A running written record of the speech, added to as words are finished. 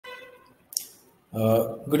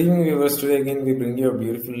Good evening, viewers. Today again we bring you a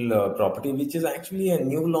beautiful property, which is actually a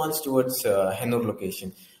new launch towards Hennur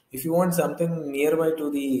location. If you want something nearby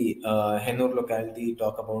to the Hennur locality,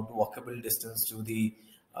 talk about walkable distance to the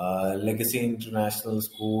Legacy International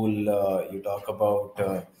School. You talk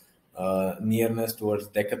about nearness towards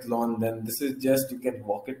decathlon. Then this is just you can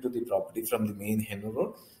walk it to the property from the main Hennur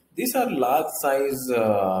road. These are large size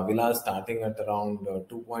villas starting at around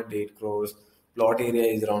 2.8 crores. Plot area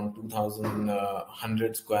is around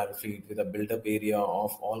 2,100 square feet with a built-up area of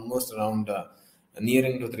almost around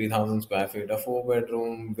nearing to 3,000 square feet. A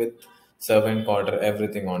four-bedroom with servant quarter,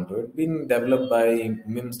 everything onto it. Been developed by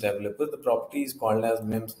Mims developers. The property is called as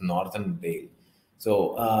Mims Northern Dale.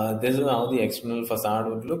 So this is how the external facade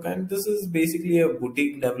would look, and this is basically a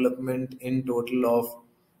boutique development in total of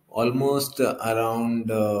almost around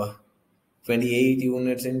 28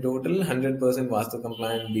 units in total, 100% Vastu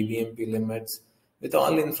compliant BBMP limits with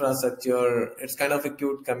all infrastructure. It's kind of a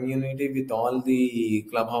cute community with all the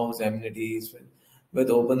clubhouse amenities, with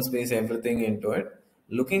open space, everything into it.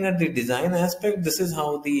 Looking at the design aspect, this is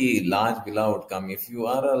how the large villa would come. If you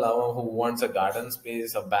are a lover who wants a garden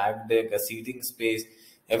space, a back deck, a seating space,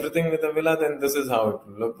 everything with a villa, then this is how it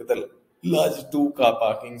will look with a large two car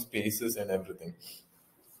parking spaces and everything.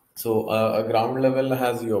 So a ground level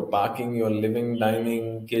has your parking, your living,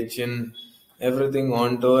 dining, kitchen, everything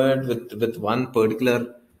onto it with one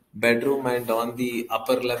particular bedroom. And on the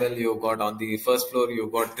upper level, you got on the first floor,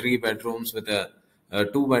 you got three bedrooms with a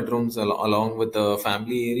two bedrooms along with the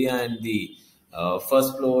family area. And the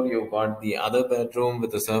first floor, you got the other bedroom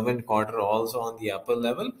with the servant quarter also on the upper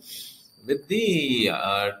level with the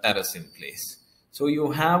terrace in place. So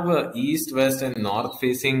you have east, west, and north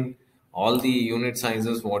facing all the unit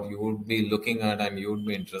sizes what you would be looking at and you would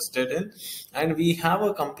be interested in. And we have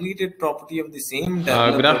a completed property of the same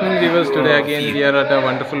developer. Good afternoon, viewers. Today again we are at a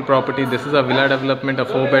wonderful property. This is a villa development, a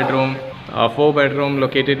four-bedroom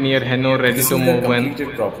located near Hennur, ready to move in.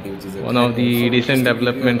 Property, which is One of the decent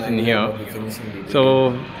developments in here.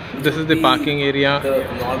 So this is the parking area,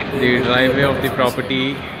 the driveway of the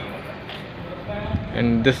property,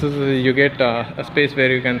 and this is you get a space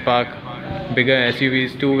where you can park bigger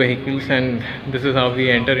SUVs, two vehicles, and this is how we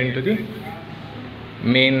enter into the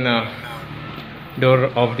main door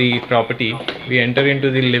of the property. We enter into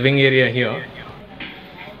the living area here,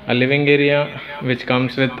 a living area which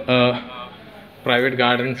comes with a private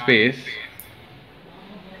garden space,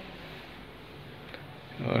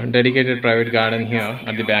 dedicated private garden here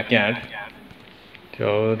at the backyard.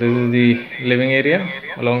 So this is the living area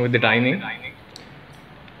along with the dining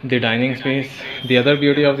space. The other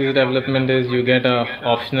beauty of this development is you get a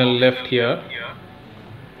optional lift here.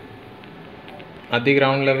 At the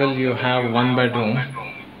ground level you have one bedroom,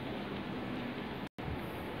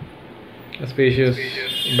 a spacious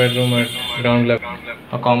bedroom at ground level,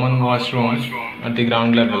 a common washroom at the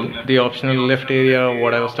ground level, the optional lift area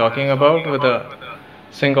what I was talking about with a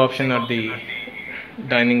sink option at the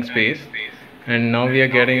dining space. And now we are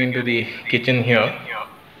getting into the kitchen here,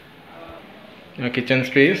 a kitchen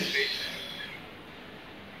space,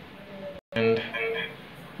 and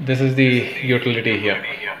this is the utility here.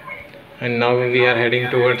 And now we are heading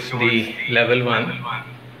towards the level 1.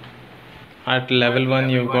 At level 1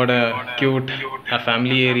 you've got a cute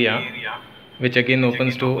family area which again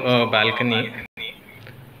opens to a balcony,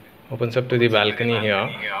 opens up to the balcony here,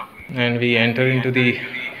 and we enter into the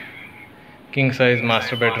king size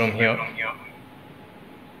master bedroom here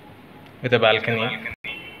with a balcony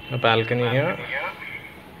here,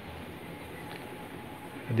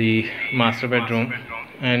 the master bedroom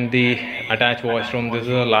and the attached washroom. This is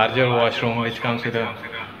a larger washroom which comes with a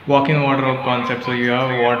walk-in wardrobe concept. So you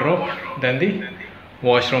have a wardrobe, then the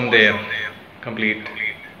washroom there, complete.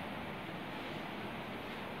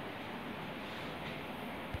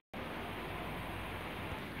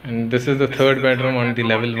 And this is the third bedroom on the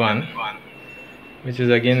level 1, which is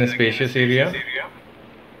again a spacious area,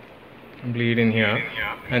 complete in here,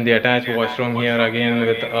 and the attached washroom here again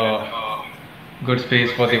with a good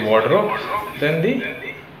space for the wardrobe, then the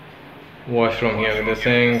washroom here with the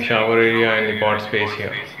sink, shower area, and the pot space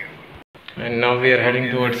here. And now we are heading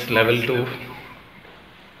towards level 2.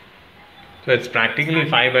 So it's practically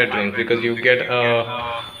 5 bedrooms because you get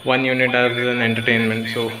one unit as an entertainment.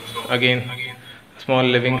 So again, small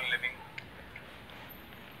living.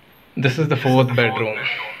 This is the 4th bedroom,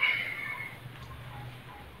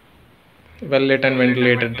 well lit and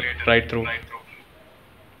ventilated right through,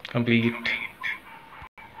 complete.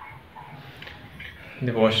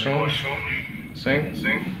 The washroom, sink,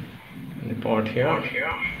 and the pot here.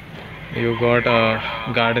 You got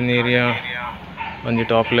a garden area on the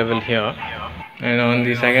top level here. And on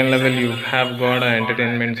the second level you have got an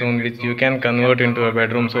entertainment zone which you can convert into a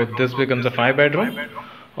bedroom, so this becomes a 5 bedroom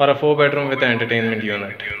or a 4 bedroom with an entertainment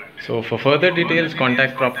unit. So for further details,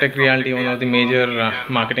 contact PropTech Realty, one of the major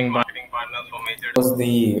marketing partners for major. Was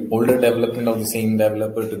the older development of the same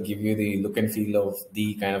developer to give you the look and feel of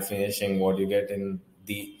the kind of finishing what you get in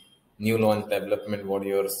the new launch development, what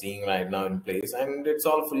you're seeing right now in place. And it's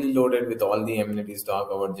all fully loaded with all the amenities, talk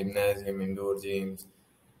about gymnasium, indoor gyms,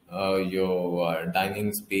 your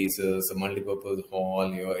dining spaces, a multi-purpose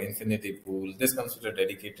hall, your infinity pool. This comes with a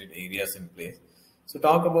dedicated areas in place. So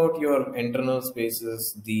talk about your internal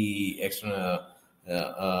spaces, the external,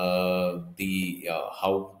 the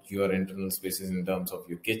how your internal spaces in terms of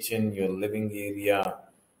your kitchen, your living area,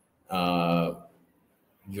 uh,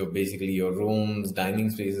 your basically your rooms, dining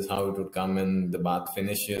spaces, how it would come in, the bath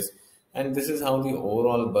finishes, and this is how the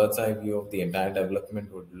overall bird's eye view of the entire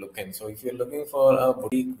development would look. And so, if you're looking for a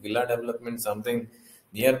boutique villa development, something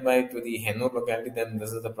nearby to the Hennur locality, then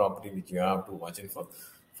this is the property which you have to watch in for.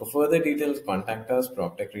 For further details, contact us,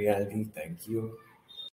 PropTech Realty. Thank you.